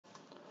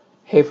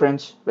Hey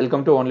friends,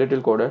 welcome to One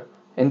Little Coder.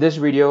 In this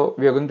video,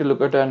 we are going to look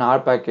at an R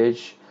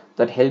package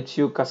that helps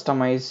you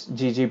customize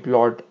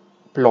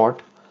ggplot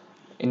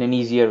in an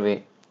easier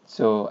way.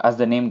 So as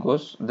the name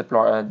goes, the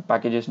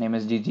package's name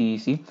is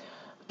ggeasy.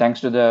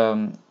 Thanks to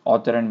the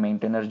author and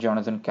maintainer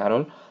Jonathan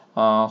Carroll,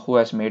 who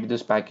has made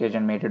this package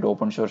and made it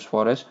open source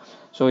for us.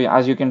 So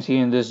as you can see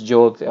in this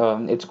joke,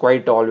 it's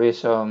quite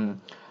always a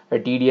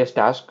tedious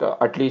task,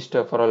 at least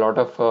for a lot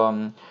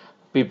of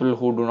people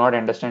who do not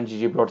understand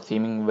ggplot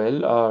theming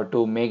well,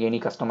 to make any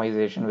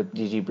customization with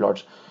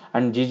ggplots.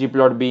 And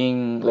ggplot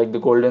being like the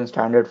golden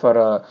standard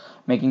for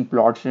making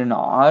plots in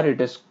R,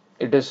 it is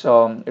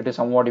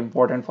somewhat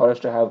important for us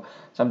to have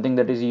something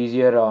that is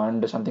easier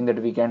and something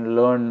that we can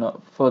learn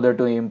further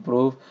to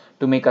improve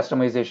to make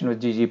customization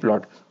with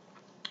ggplot.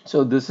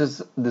 So this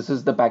is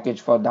the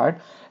package for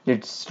that.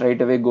 Let's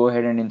straight away go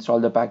ahead and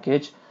install the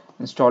package.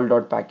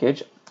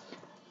 Install.package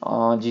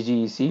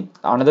ggeasy.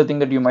 Another thing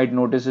that you might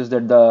notice is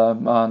that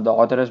the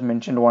author has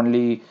mentioned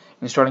only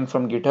installing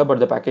from GitHub, but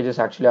the package is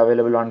actually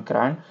available on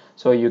cran,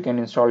 so you can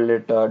install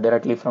it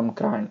directly from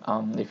cran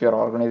if your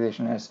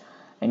organization has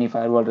any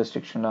firewall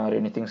restriction or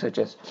anything such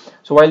as.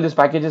 So while this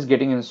package is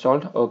getting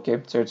installed,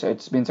 okay, so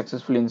it's been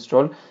successfully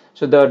installed.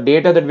 So the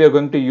data that we are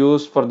going to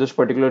use for this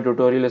particular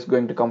tutorial is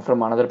going to come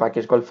from another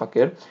package called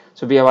Fakir.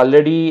 So we have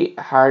already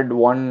had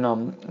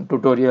one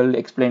tutorial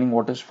explaining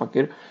what is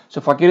Fakir. So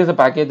Fakir is a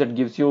package that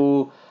gives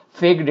you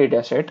fake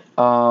data set,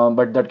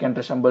 but that can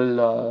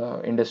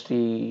resemble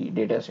industry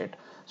data set.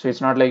 So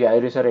it's not like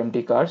iris or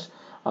empty cars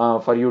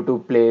for you to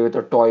play with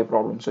a toy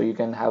problem. So you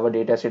can have a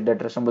data set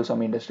that resembles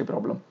some industry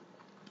problem.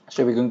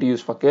 So we're going to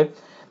use Fakir,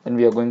 then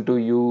we are going to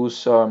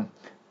use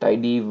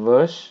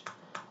tidyverse,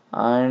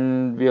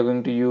 and we are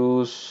going to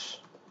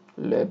use,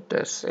 let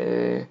us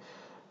say,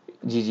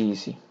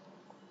 ggeasy.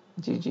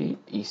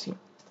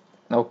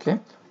 Okay,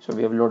 so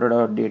we have loaded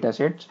our data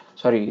sets,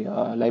 sorry,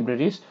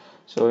 libraries.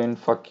 So in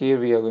Fakir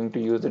we are going to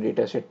use the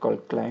data set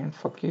called client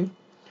Fakir,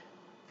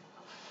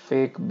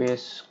 fake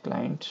base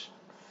clients,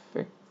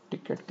 fake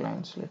ticket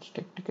clients. Let's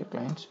take ticket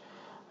clients,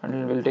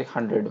 and we'll take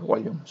 100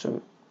 volume.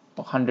 So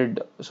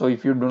 100. So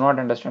if you do not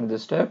understand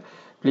this step,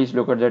 please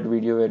look at that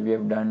video where we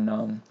have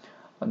done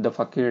the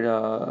Fakir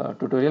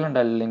tutorial, and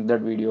I'll link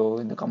that video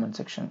in the comment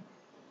section.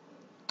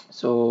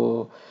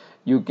 So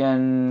you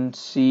can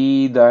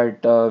see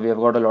that we have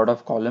got a lot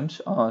of columns.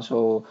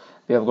 So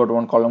we have got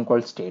one column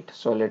called state.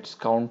 So let's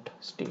count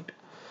state.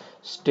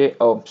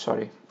 Oh,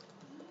 sorry,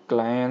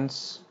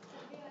 clients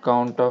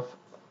count of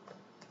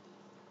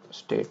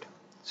state.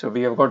 So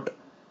we have got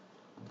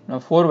now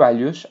 4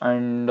 values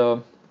and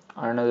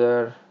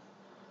another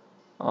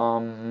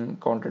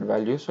counted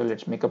value. So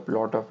let's make a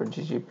plot of a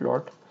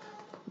ggplot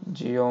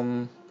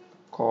geom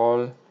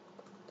call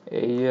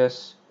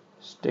AES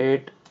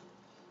state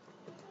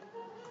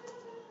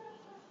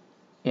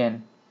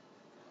n.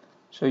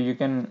 So you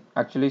can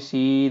actually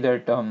see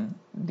that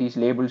these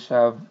labels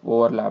have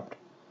overlapped,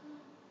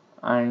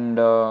 and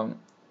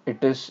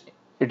it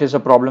is a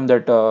problem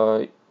that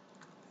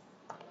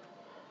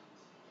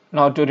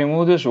now to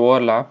remove this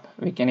overlap,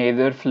 we can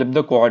either flip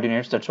the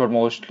coordinates, that's what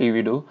mostly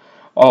we do,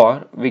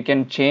 or we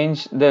can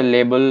change the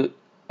label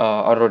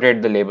or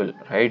rotate the label,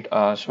 right?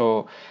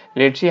 So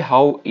let's see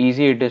how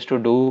easy it is to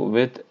do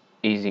with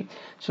easy.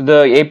 So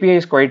the API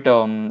is quite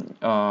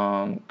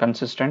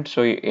consistent.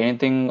 So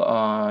anything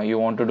you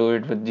want to do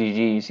it with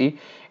ggeasy,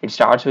 it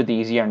starts with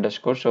easy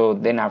underscore. So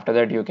then after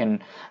that you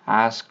can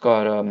ask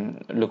or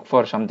look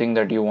for something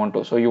that you want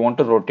to. So you want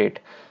to rotate.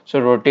 So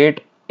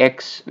rotate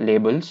X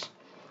labels,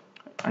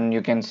 and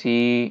you can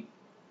see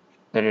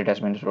that it has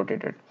been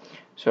rotated.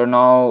 So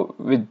now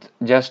with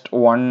just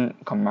one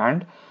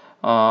command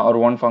or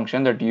one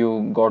function that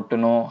you got to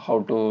know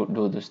how to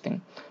do this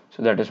thing.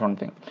 So that is one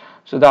thing.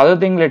 So the other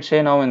thing, let's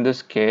say now in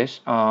this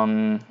case,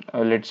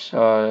 let's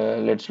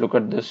look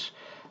at this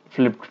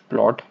flipped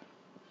plot.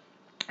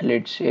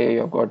 Let's say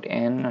you've got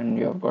n and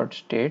you've got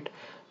state.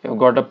 You've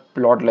got a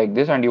plot like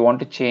this, and you want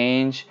to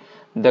change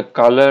the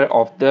color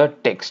of the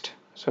text.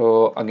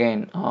 So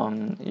again,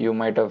 you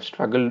might have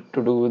struggled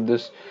to do with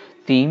this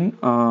theme,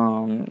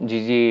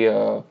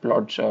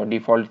 ggplot's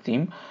default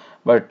theme,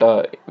 but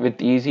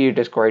with easy it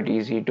is quite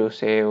easy to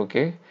say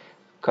okay,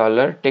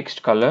 color,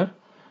 text color,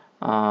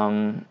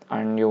 and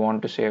you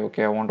want to say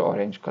okay, I want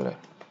orange color,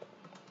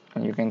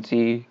 and you can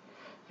see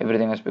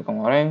everything has become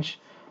orange.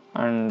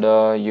 And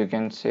you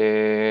can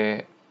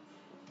say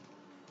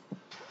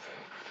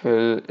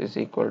fill is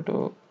equal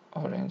to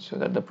orange, so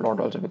that the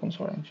plot also becomes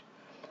orange.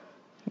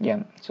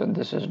 Yeah, so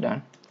this is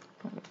done.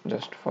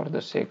 Just for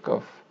the sake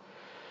of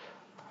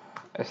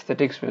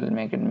aesthetics, we'll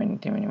make it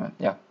minimum.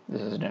 Yeah,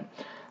 this is done.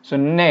 So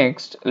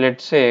next,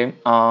 let's say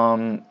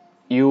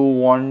you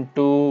want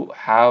to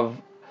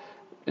have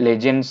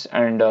legends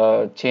and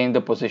change the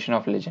position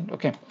of legend.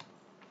 Okay,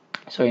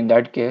 so in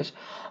that case,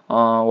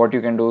 what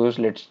you can do is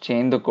let's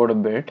change the code a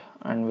bit,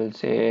 and we'll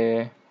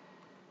say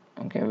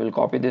okay, we'll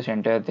copy this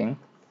entire thing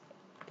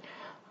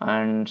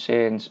and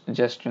say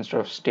just instead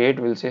of state,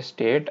 we'll say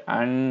state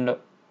and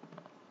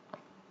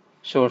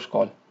source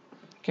call.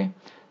 Okay,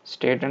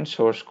 state and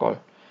source call.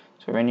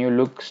 So when you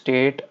look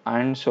state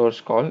and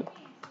source call,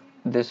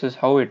 this is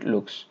how it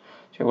looks.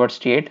 So you got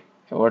state,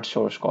 you got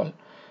source call.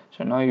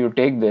 So now you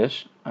take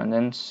this and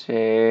then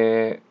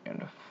say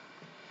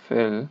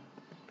fill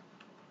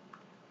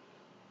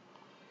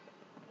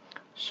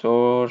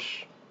source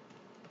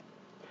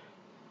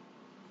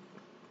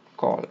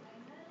call.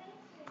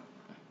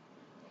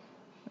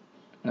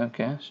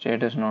 Okay,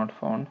 state is not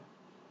found.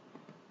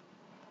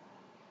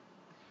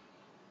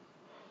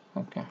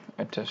 Okay,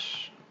 it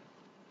is.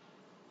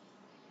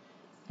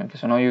 Okay,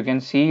 so now you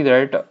can see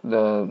that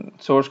the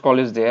source call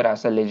is there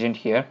as a legend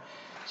here.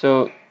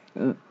 So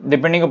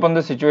depending upon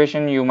the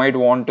situation, you might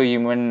want to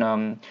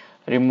even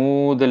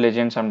remove the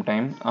legend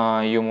sometime.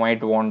 You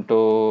might want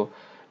to,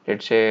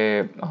 let's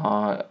say,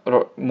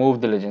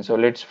 move the legend. So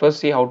let's first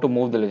see how to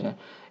move the legend.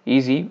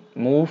 Easy,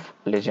 move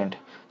legend.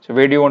 So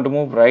where do you want to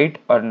move? Right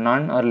or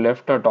none or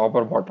left or top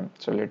or bottom?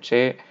 So let's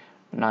say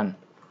none.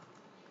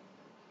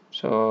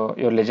 So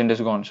your legend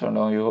is gone. So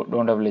now you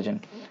don't have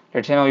legend.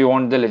 Let's say now you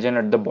want the legend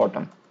at the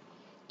bottom.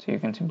 So you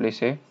can simply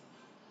say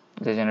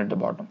legend at the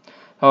bottom.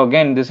 Now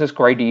again, this is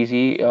quite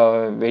easy,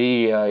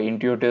 very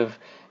intuitive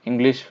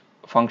English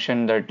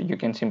function that you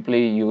can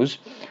simply use.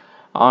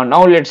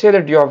 Now let's say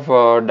that you have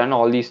done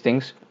all these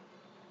things,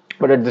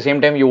 but at the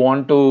same time you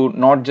want to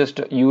not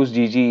just use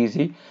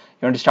ggeasy,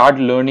 you want to start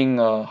learning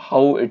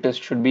how it is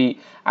should be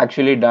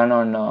actually done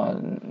on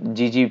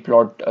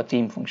ggplot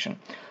theme function.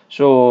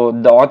 So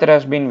the author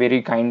has been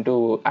very kind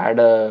to add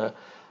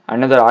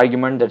another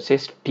argument that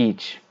says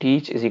teach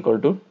is equal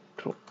to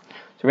true.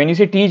 So when you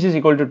say teach is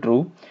equal to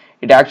true,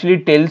 it actually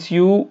tells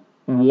you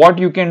what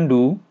you can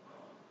do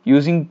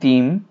using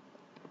theme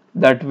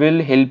that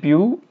will help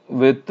you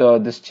with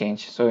this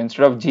change. So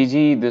instead of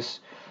gg this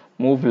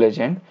move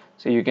legend,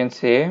 so you can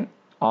say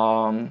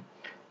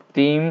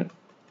theme,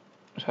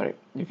 sorry,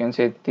 you can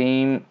say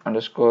theme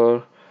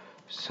underscore,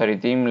 sorry,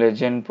 theme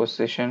legend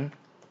position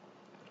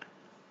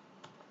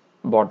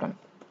bottom,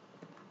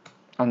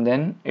 and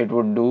then it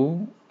would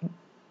do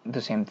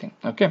the same thing.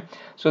 Okay,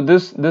 so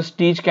this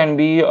teach can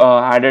be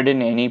added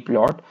in any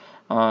plot.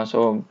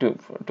 So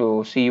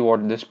to see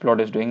what this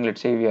plot is doing,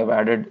 let's say we have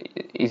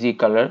added easy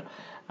color,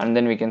 and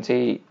then we can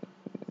say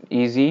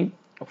easy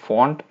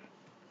font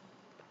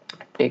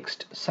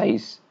text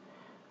size.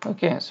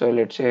 Okay, so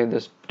let's say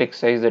this text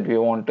size that we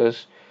want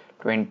is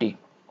 20.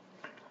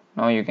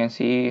 Now you can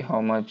see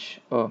how much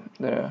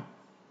the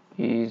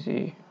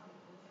easy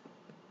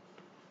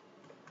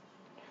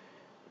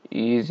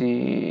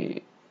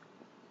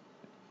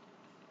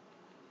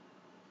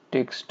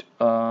text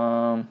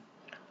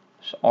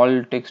so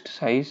all text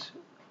size,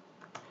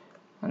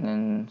 and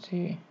then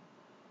see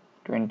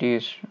 20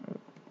 is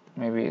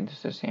maybe this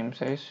is the same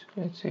size.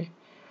 Let's see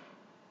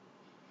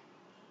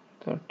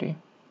 30,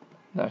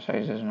 the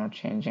size is not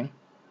changing.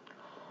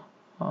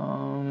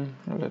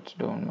 Let's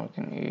do one more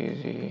thing.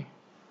 Easy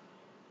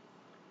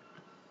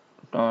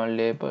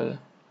label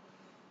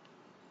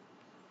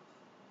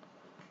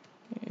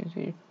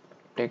easy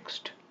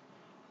text.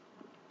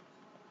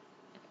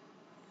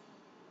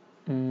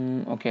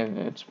 Okay,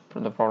 it's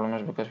the problem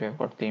is because we have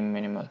got theme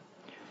minimal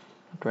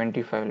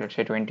 25. Let's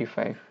say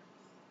 25.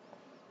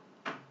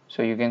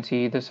 So you can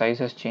see the size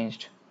has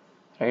changed,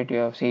 right?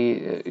 You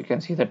can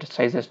see that the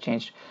size has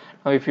changed.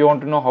 Now if you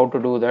want to know how to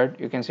do that,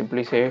 you can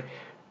simply say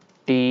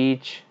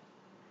teach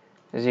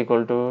is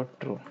equal to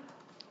true,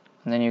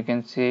 and then you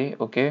can say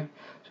okay.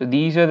 So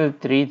these are the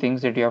three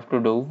things that you have to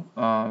do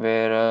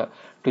where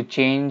to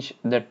change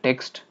the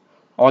text,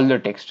 all the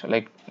text,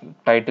 like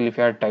title, if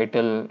you have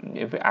title,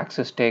 if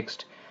access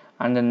text,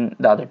 and then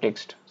the other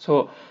text.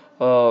 So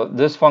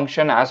this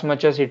function, as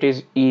much as it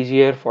is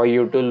easier for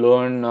you to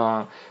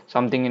learn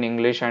something in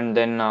English and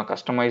then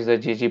customize the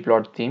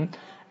ggplot theme,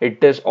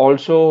 it is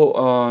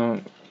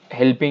also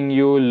helping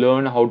you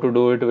learn how to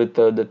do it with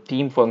the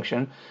theme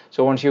function.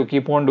 So once you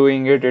keep on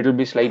doing it, it will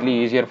be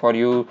slightly easier for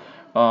you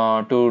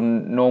to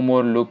no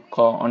more look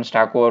on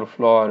Stack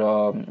Overflow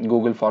or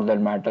Google for that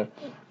matter.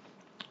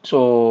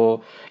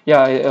 So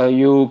yeah,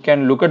 you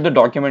can look at the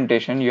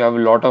documentation. You have a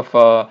lot of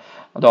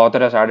the author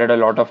has added a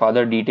lot of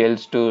other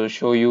details to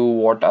show you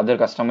what other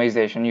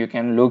customization you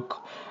can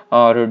look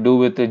or do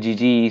with the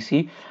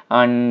ggeasy.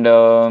 And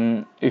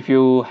if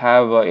you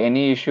have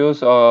any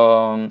issues,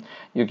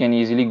 you can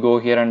easily go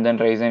here and then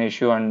raise an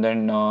issue, and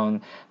then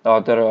the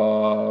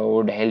author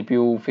would help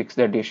you fix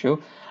that issue.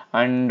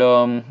 And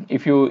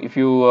if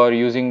you are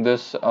using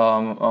this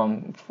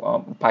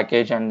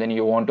package, and then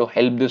you want to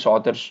help this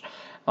author's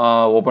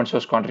open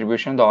source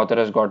contribution, the author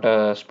has got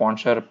a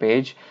sponsor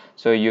page,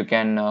 so you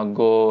can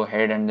go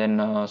ahead and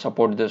then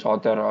support this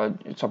author,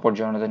 support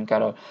Jonathan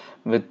Carroll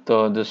with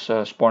this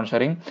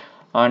sponsoring.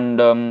 And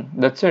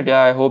that's it.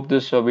 Yeah, I hope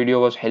this video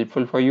was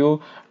helpful for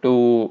you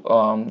to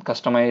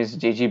customize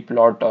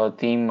ggplot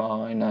theme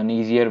in an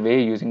easier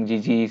way using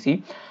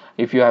ggeasy.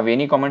 If you have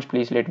any comments,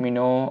 please let me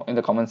know in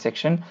the comment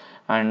section,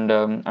 and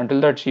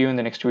until that, see you in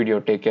the next video.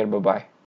 Take care. Bye bye.